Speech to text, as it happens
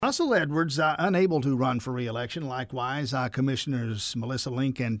Russell Edwards unable to run for re-election. Likewise, Commissioners Melissa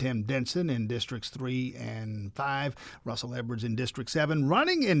Link and Tim Denson in Districts 3 and 5. Russell Edwards in District 7.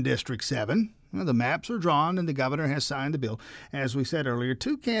 Running in District 7. Well, the maps are drawn and the governor has signed the bill. As we said earlier,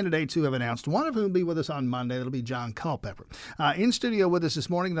 2 candidates who have announced, one of whom will be with us on Monday. That'll be John Culpepper. In studio with us this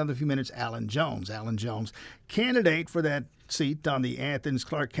morning, another few minutes, Alan Jones. Alan Jones, candidate for that seat on the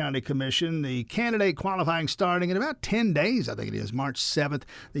Athens-Clarke County Commission. The candidate qualifying starting in about 10 days, I think it is, March 7th.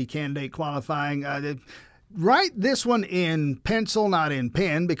 The candidate qualifying. Write this one in pencil, not in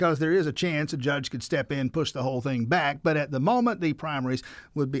pen, because there is a chance a judge could step in, push the whole thing back. But at the moment, the primaries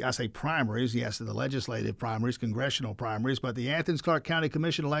would be, I say primaries, yes, the legislative primaries, congressional primaries, but the Athens-Clarke County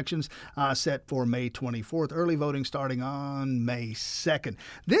Commission elections set for May 24th. Early voting starting on May 2nd.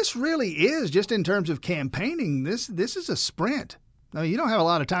 This really is, just in terms of campaigning, this is a sprint. Now, you don't have a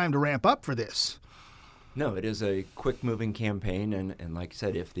lot of time to ramp up for this. No, it is a quick-moving campaign, and like I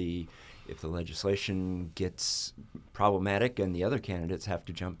said, if the legislation gets problematic and the other candidates have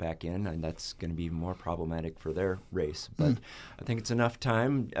to jump back in, and that's going to be more problematic for their race. But I think it's enough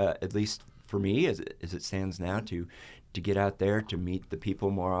time, at least for me, as it stands now, to get out there, to meet the people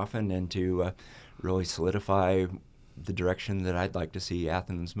more often, and to really solidify the direction that I'd like to see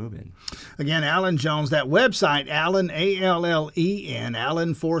Athens move in. Again, Alan Jones, that website, Allen, A-L-L-E-N,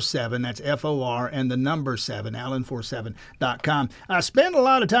 Allen47, that's F-O-R, and the number 7, Allen47.com. I spend a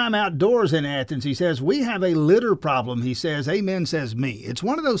lot of time outdoors in Athens. He says, we have a litter problem. He says, amen, says me. It's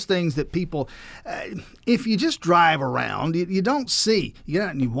one of those things that people, if you just drive around, you don't see. You get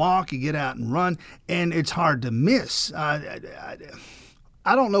out and you walk, you get out and run, and it's hard to miss.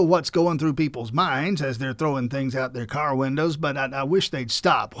 I don't know what's going through people's minds as they're throwing things out their car windows, but I wish they'd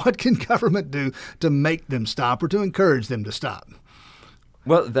stop. What can government do to make them stop or to encourage them to stop?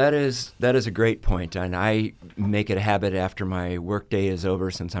 Well, that is a great point, and I make it a habit after my workday is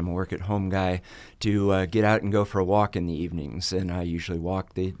over, since I'm a work-at-home guy, to get out and go for a walk in the evenings. And I usually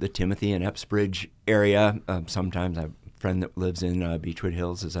walk the Timothy and Epsbridge area. Sometimes I have a friend that lives in Beechwood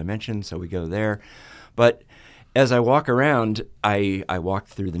Hills, as I mentioned, so we go there. But as I walk around, I walk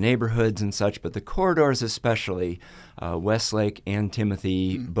through the neighborhoods and such, but the corridors especially, Westlake and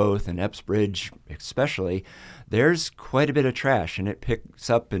Timothy both, and Epsbridge especially, there's quite a bit of trash, and it picks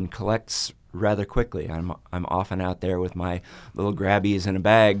up and collects rather quickly. I'm often out there with my little grabbies in a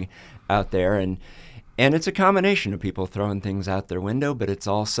bag out there, and it's a combination of people throwing things out their window, but it's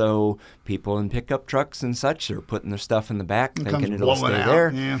also people in pickup trucks and such that are putting their stuff in the back, thinking it'll stay there,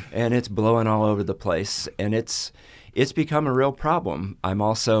 and it's blowing all over the place, and it's become a real problem. I'm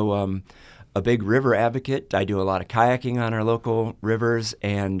also a big river advocate. I do a lot of kayaking on our local rivers,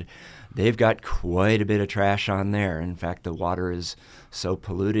 and they've got quite a bit of trash on there. In fact, the water is so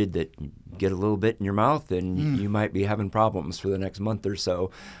polluted that you get a little bit in your mouth and you might be having problems for the next month or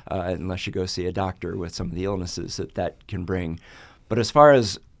so, unless you go see a doctor with some of the illnesses that can bring. But as far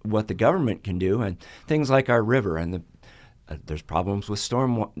as what the government can do, and things like our river, and there's problems with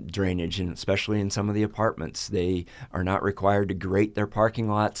storm drainage, and especially in some of the apartments. They are not required to grate their parking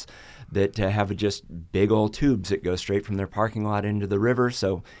lots, that have just big old tubes that go straight from their parking lot into the river.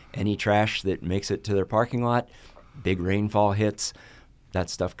 So any trash that makes it to their parking lot, big rainfall hits, that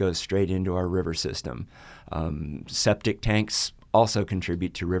stuff goes straight into our river system. Septic tanks also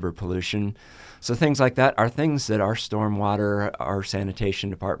contribute to river pollution. So things like that are things that our stormwater, our sanitation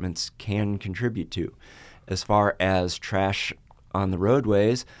departments can contribute to. As far as trash on the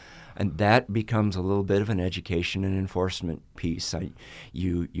roadways, and that becomes a little bit of an education and enforcement piece.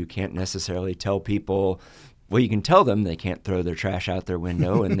 You can't necessarily tell people, well, you can tell them they can't throw their trash out their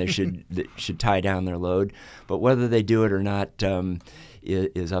window and they should tie down their load, but whether they do it or not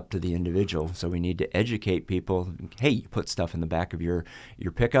is up to the individual. So we need to educate people. Hey, you put stuff in the back of your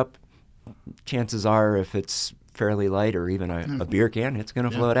pickup, chances are if it's fairly light or even a beer can, it's going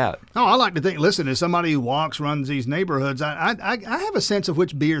to float out. Oh, I like to think, listen, as somebody who runs these neighborhoods, I have a sense of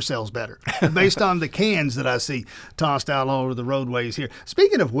which beer sells better based on the cans that I see tossed out all over the roadways here.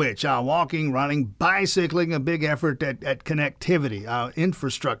 Speaking of which, walking, running, bicycling, a big effort at connectivity,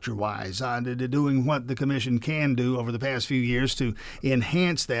 infrastructure-wise, doing what the commission can do over the past few years to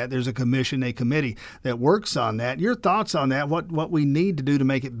enhance that. There's a committee that works on that. Your thoughts on that, what we need to do to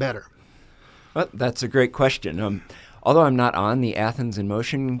make it better? Well, that's a great question. Although I'm not on the Athens in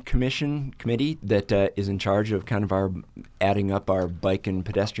Motion committee that is in charge of kind of our adding up our bike and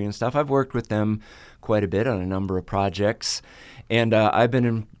pedestrian stuff, I've worked with them quite a bit on a number of projects. And I've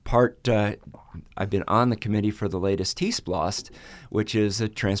been on the committee for the latest TSPLOST, which is a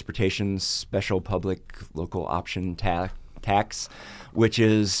transportation special public local option tax, which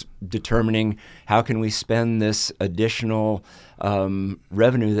is determining how can we spend this additional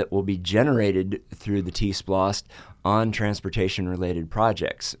revenue that will be generated through the T-SPLOST on transportation-related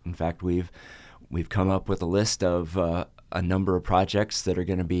projects. In fact, we've come up with a list of a number of projects that are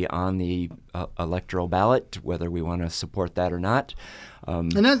going to be on the electoral ballot, whether we want to support that or not.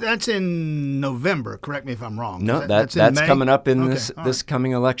 And that's in November. Correct me if I'm wrong. No, that's coming up in this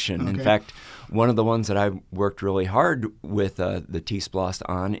coming election. Okay. In fact, one of the ones that I worked really hard with the T-SPLOST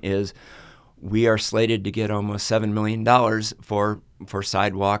on is we are slated to get almost $7 million for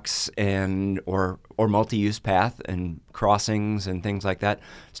sidewalks and or multi-use path and crossings and things like that,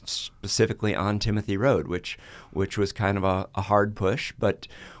 specifically on Timothy Road, which was kind of a hard push, but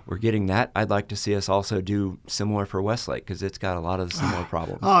we're getting that. I'd like to see us also do similar for Westlake because it's got a lot of the similar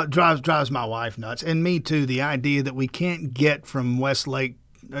problems. Oh, it drives my wife nuts, and me too. The idea that we can't get from Westlake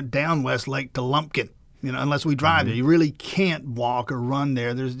down Westlake to Lumpkin. Unless we drive there, you really can't walk or run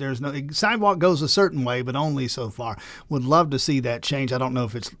there. There's no sidewalk goes a certain way, but only so far. Would love to see that change. I don't know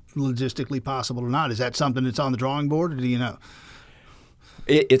if it's logistically possible or not. Is that something that's on the drawing board, or do you know?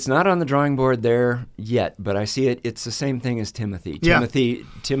 It's not on the drawing board there yet, but I see it. It's the same thing as Timothy. Yeah.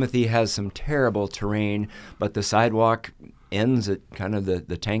 Timothy has some terrible terrain, but the sidewalk ends at kind of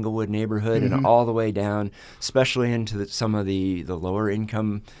the Tanglewood neighborhood and all the way down, especially into some of the lower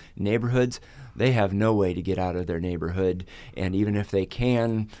income neighborhoods. They have no way to get out of their neighborhood, and even if they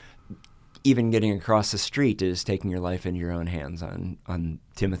can, even getting across the street is taking your life into your own hands on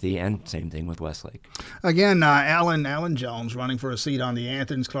Timothy, and same thing with Westlake. Again, Alan Jones running for a seat on the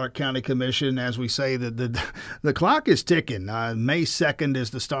Athens-Clarke County Commission. As we say, the clock is ticking. May 2nd is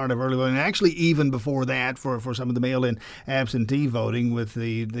the start of early voting. Actually, even before that, for some of the mail-in absentee voting, with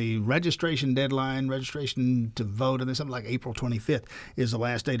the registration to vote, and there's something like April 25th is the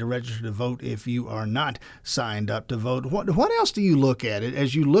last day to register to vote if you are not signed up to vote. What else do you look at it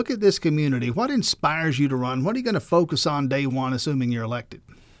as you look at this community? What inspires you to run? What are you going to focus on day one, assuming you're elected?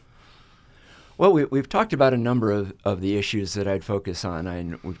 Well, we've talked about a number of the issues that I'd focus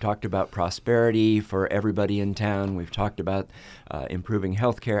on. We've talked about prosperity for everybody in town. We've talked about improving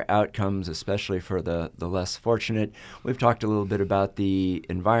healthcare outcomes, especially for the less fortunate. We've talked a little bit about the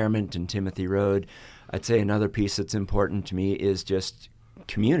environment and Timothy Road. I'd say another piece that's important to me is just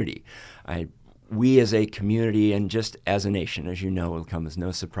community. We as a community and just as a nation, as you know, will come as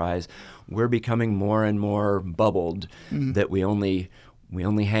no surprise, we're becoming more and more bubbled that we only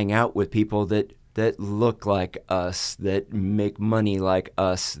hang out with people that look like us, that make money like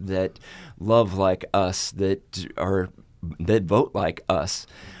us, that love like us, that vote like us.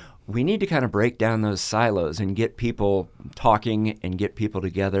 We need to kind of break down those silos and get people talking and get people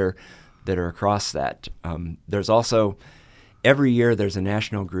together that are across that. There's also, every year there's a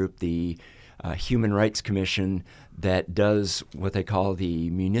national group, the Human Rights Commission, that does what they call the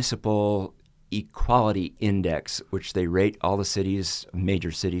Municipal Equality Index, which they rate all the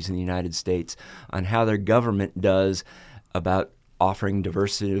major cities in the United States on how their government does about offering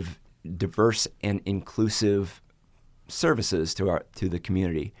diverse and inclusive services to the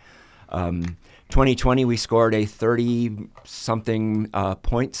community. 2020, we scored a 30-something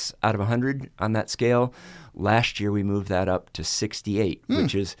points out of 100 on that scale. Last year, we moved that up to 68,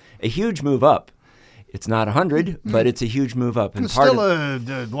 which is a huge move up. It's not 100, but it's a huge move up. And it's still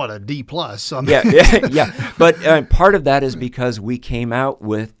a D plus. Yeah. But part of that is because we came out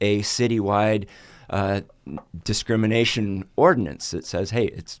with a citywide discrimination ordinance that says,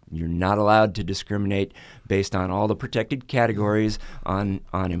 hey, you're not allowed to discriminate based on all the protected categories on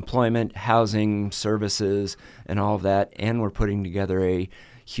employment, housing, services, and all of that. And we're putting together a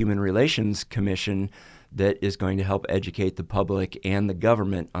Human Relations Commission that is going to help educate the public and the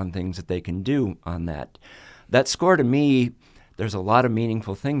government on things that they can do on that. That score, to me, there's a lot of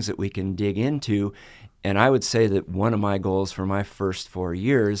meaningful things that we can dig into, and I would say that one of my goals for my first 4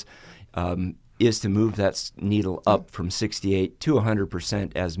 years is to move that needle up from 68 to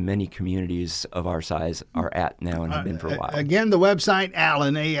 100%, as many communities of our size are at now and have been for a while. Again, the website,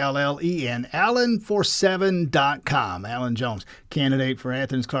 Allen, A-L-L-E-N, allen47.com. Alan Jones, candidate for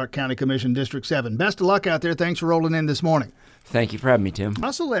Athens-Clarke County Commission, District 7. Best of luck out there. Thanks for rolling in this morning. Thank you for having me, Tim.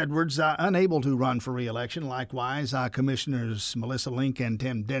 Russell Edwards, unable to run for re-election. Likewise, Commissioners Melissa Link and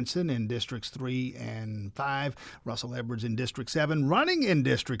Tim Denson in Districts 3 and 5. Russell Edwards in District 7. Running in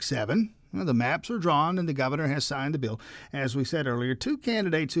District 7. Well, the maps are drawn and the governor has signed the bill. As we said earlier, two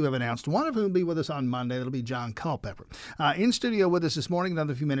candidates who have announced, one of whom will be with us on Monday. That'll be John Culpepper. In studio with us this morning,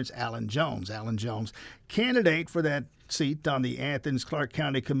 another few minutes, Alan Jones. Alan Jones, candidate for that seat on the Athens-Clarke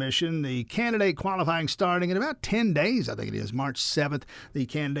County Commission. The candidate qualifying starting in about 10 days, I think it is, March 7th. The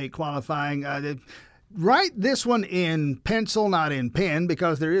candidate qualifying. Write this one in pencil, not in pen,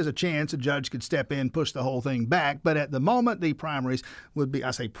 because there is a chance a judge could step in, push the whole thing back. But at the moment, the primaries would be,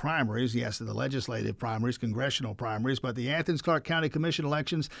 I say primaries, yes, the legislative primaries, congressional primaries, but the Athens-Clarke County Commission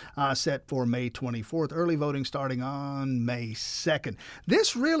elections set for May 24th. Early voting starting on May 2nd.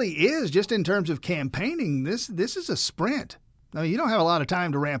 This really is, just in terms of campaigning, this is a sprint. I mean, you don't have a lot of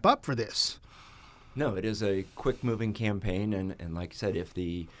time to ramp up for this. No, it is a quick-moving campaign, and like I said, if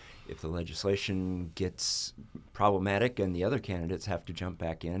the legislation gets problematic and the other candidates have to jump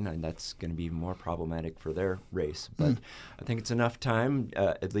back in, and that's going to be more problematic for their race. But I think it's enough time,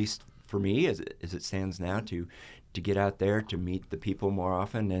 at least for me, as it stands now, to get out there, to meet the people more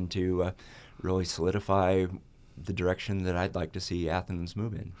often, and to really solidify the direction that I'd like to see Athens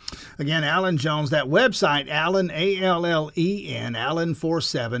move in. Again, Alan Jones, that website, Allen, A-L-L-E-N,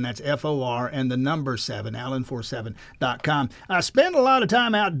 Allen47, that's F-O-R, and the number 7, Allen47.com. I spend a lot of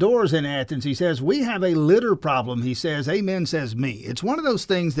time outdoors in Athens. He says, we have a litter problem. He says, amen, says me. It's one of those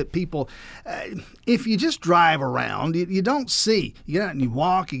things that people, if you just drive around, you don't see. You get out and you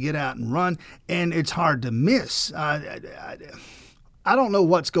walk, you get out and run, and it's hard to miss. I don't know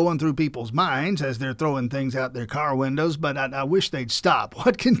what's going through people's minds as they're throwing things out their car windows, but I wish they'd stop.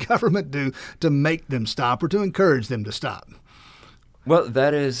 What can government do to make them stop or to encourage them to stop? Well,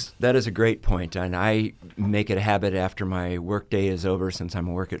 that is a great point, and I make it a habit after my workday is over, since I'm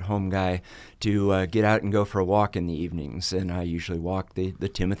a work-at-home guy, to get out and go for a walk in the evenings. And I usually walk the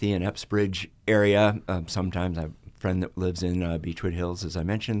Timothy and Epsbridge area. Sometimes I have a friend that lives in Beechwood Hills, as I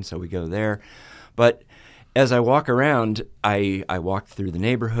mentioned, so we go there. But as I walk around, I walk through the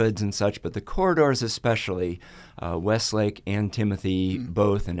neighborhoods and such, but the corridors especially, Westlake and Timothy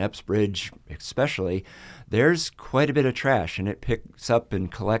both, and Epsbridge especially, there's quite a bit of trash, and it picks up and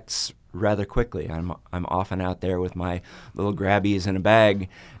collects rather quickly. I'm often out there with my little grabbies in a bag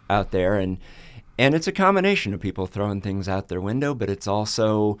out there, and it's a combination of people throwing things out their window, but it's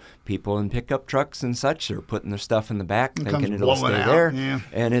also people in pickup trucks and such that are putting their stuff in the back, thinking it'll stay there,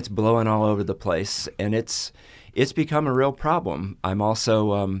 and it's blowing all over the place, and it's become a real problem. I'm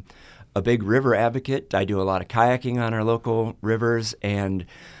also a big river advocate. I do a lot of kayaking on our local rivers, and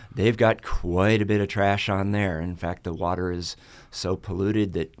they've got quite a bit of trash on there. In fact, the water is so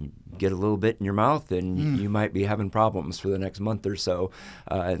polluted that you get a little bit in your mouth and you might be having problems for the next month or so,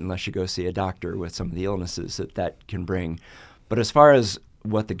 unless you go see a doctor with some of the illnesses that can bring. But as far as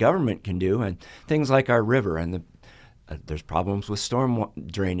what the government can do, and things like our river, and there's problems with storm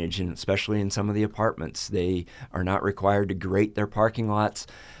drainage, and especially in some of the apartments. They are not required to grate their parking lots,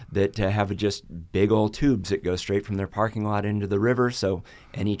 that have just big old tubes that go straight from their parking lot into the river. So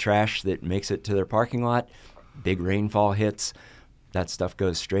any trash that makes it to their parking lot, big rainfall hits, that stuff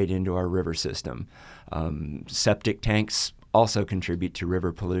goes straight into our river system. Septic tanks also contribute to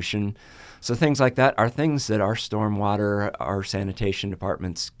river pollution. So things like that are things that our stormwater, our sanitation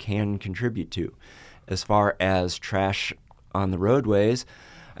departments can contribute to. As far as trash on the roadways,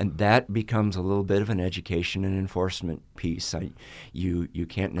 and that becomes a little bit of an education and enforcement piece. You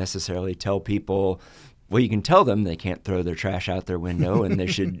can't necessarily tell people, well, you can tell them they can't throw their trash out their window and they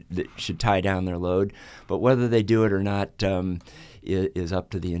should tie down their load, but whether they do it or not is up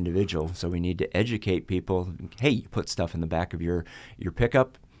to the individual. So we need to educate people. Hey, you put stuff in the back of your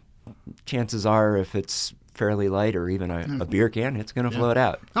pickup, chances are if it's fairly light or even a beer can, it's going to float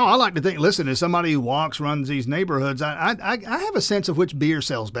out. Oh, I like to think, listen, as somebody who runs these neighborhoods, I have a sense of which beer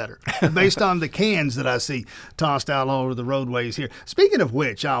sells better based on the cans that I see tossed out all over the roadways here. Speaking of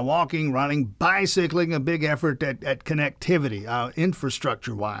which, walking, running, bicycling, a big effort at connectivity,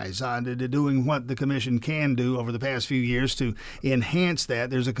 infrastructure-wise, doing what the commission can do over the past few years to enhance that.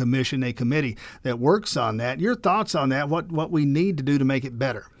 There's a committee that works on that. Your thoughts on that, what we need to do to make it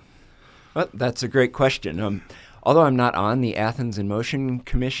better? Well, that's a great question. Although I'm not on the Athens in Motion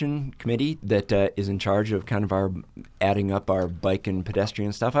committee that is in charge of kind of our adding up our bike and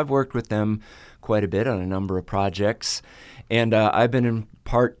pedestrian stuff, I've worked with them quite a bit on a number of projects. And I've been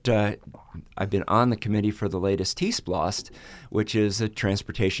on the committee for the latest T-SPLOST, which is a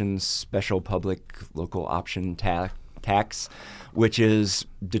transportation special public local option tax, which is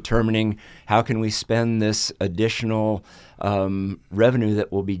determining how can we spend this additional revenue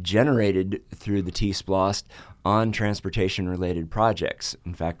that will be generated through the T-SPLOST on transportation-related projects.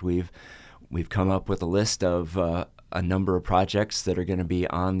 In fact, we've come up with a list of a number of projects that are going to be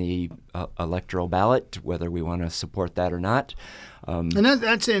on the electoral ballot, whether we want to support that or not. And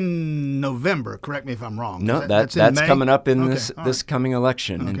that's in November, correct me if I'm wrong. No, that's coming up in this coming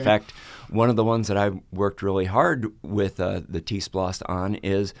election. Okay. In fact, one of the ones that I worked really hard with the T-SPLOST on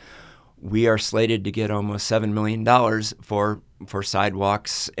is we are slated to get almost $7 million for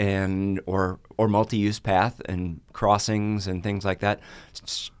sidewalks and or multi-use path and crossings and things like that,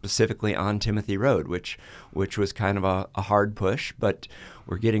 specifically on Timothy Road, which was kind of a hard push, but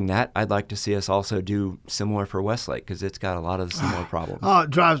we're getting that. I'd like to see us also do similar for Westlake because it's got a lot of the similar problems. Oh,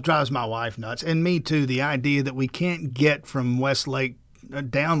 it drives my wife nuts, and me too. The idea that we can't get from Westlake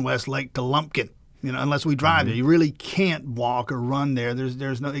down Westlake to Lumpkin. Unless we drive there, you really can't walk or run there.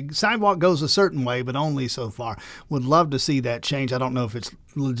 There's no sidewalk goes a certain way, but only so far. Would love to see that change. I don't know if it's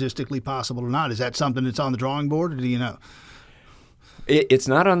logistically possible or not. Is that something that's on the drawing board, or do you know? It's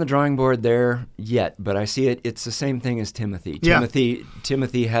not on the drawing board there yet, but I see it. It's the same thing as Timothy. Yeah.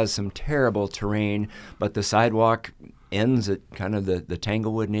 Timothy has some terrible terrain, but the sidewalk ends at kind of the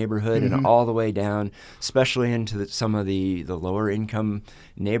Tanglewood neighborhood and all the way down, especially into some of the lower income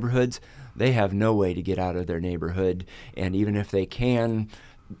neighborhoods. They have no way to get out of their neighborhood, and even if they can,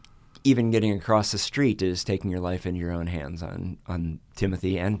 even getting across the street is taking your life into your own hands on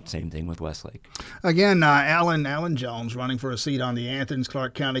Timothy, and same thing with Westlake. Again, Alan Jones running for a seat on the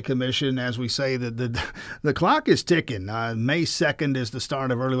Athens-Clarke County Commission. As we say, the clock is ticking. May 2nd is the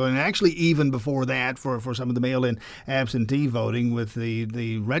start of early voting. Actually, even before that, for some of the mail-in absentee voting, with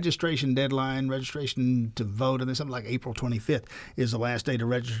the registration to vote, and then something like April 25th is the last day to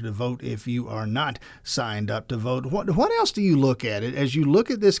register to vote if you are not signed up to vote. What else do you look at it as you look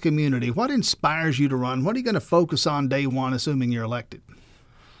at this community? What inspires you to run? What are you going to focus on day one, assuming you're elected?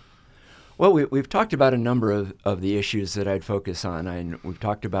 Well, we've talked about a number of the issues that I'd focus on. We've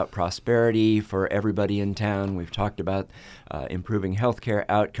talked about prosperity for everybody in town. We've talked about improving healthcare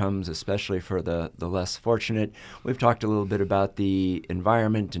outcomes, especially for the less fortunate. We've talked a little bit about the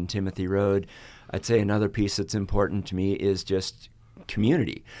environment and Timothy Road. I'd say another piece that's important to me is just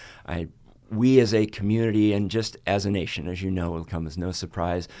community. We as a community and just as a nation, as you know, will come as no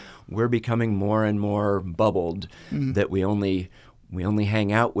surprise, we're becoming more and more bubbled, that we only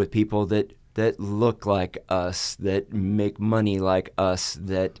hang out with people that look like us, that make money like us,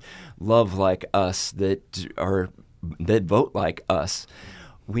 that love like us, that vote like us.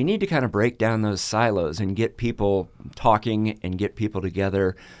 We need to kind of break down those silos and get people talking and get people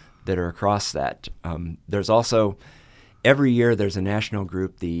together that are across that. There's also, every year there's a national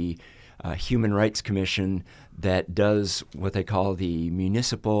group, the Human Rights Commission, that does what they call the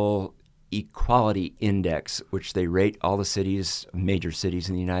Municipal Equality Index, which they rate all the cities, major cities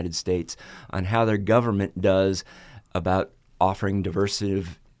in the United States, on how their government does about offering diverse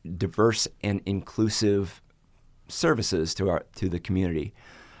and inclusive services to the community.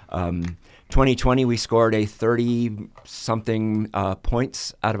 2020, we scored a 30-something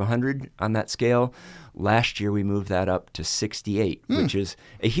points out of 100 on that scale. Last year, we moved that up to 68, which is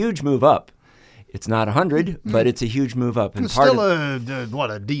a huge move up. It's not 100, but it's a huge move up. And it's still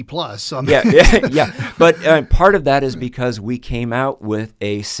a D plus. Yeah. But part of that is because we came out with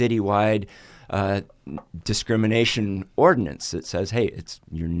a citywide discrimination ordinance that says, hey,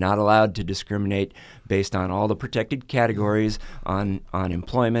 you're not allowed to discriminate based on all the protected categories on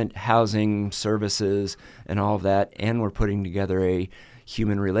employment, housing, services, and all of that. And we're putting together a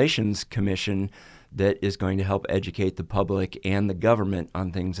Human Relations Commission that is going to help educate the public and the government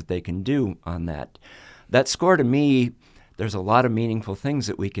on things that they can do on that. That score, to me, there's a lot of meaningful things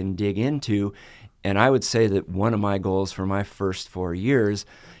that we can dig into, and I would say that one of my goals for my first 4 years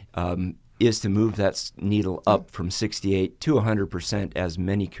is to move that needle up from 68 to 100%, as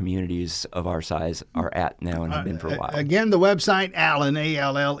many communities of our size are at now and have been for a while. Again, the website, Allen,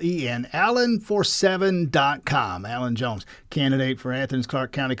 A-L-L-E-N, allen47.com. Alan Jones, candidate for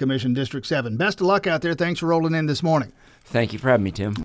Athens-Clarke County Commission, District 7. Best of luck out there. Thanks for rolling in this morning. Thank you for having me, Tim.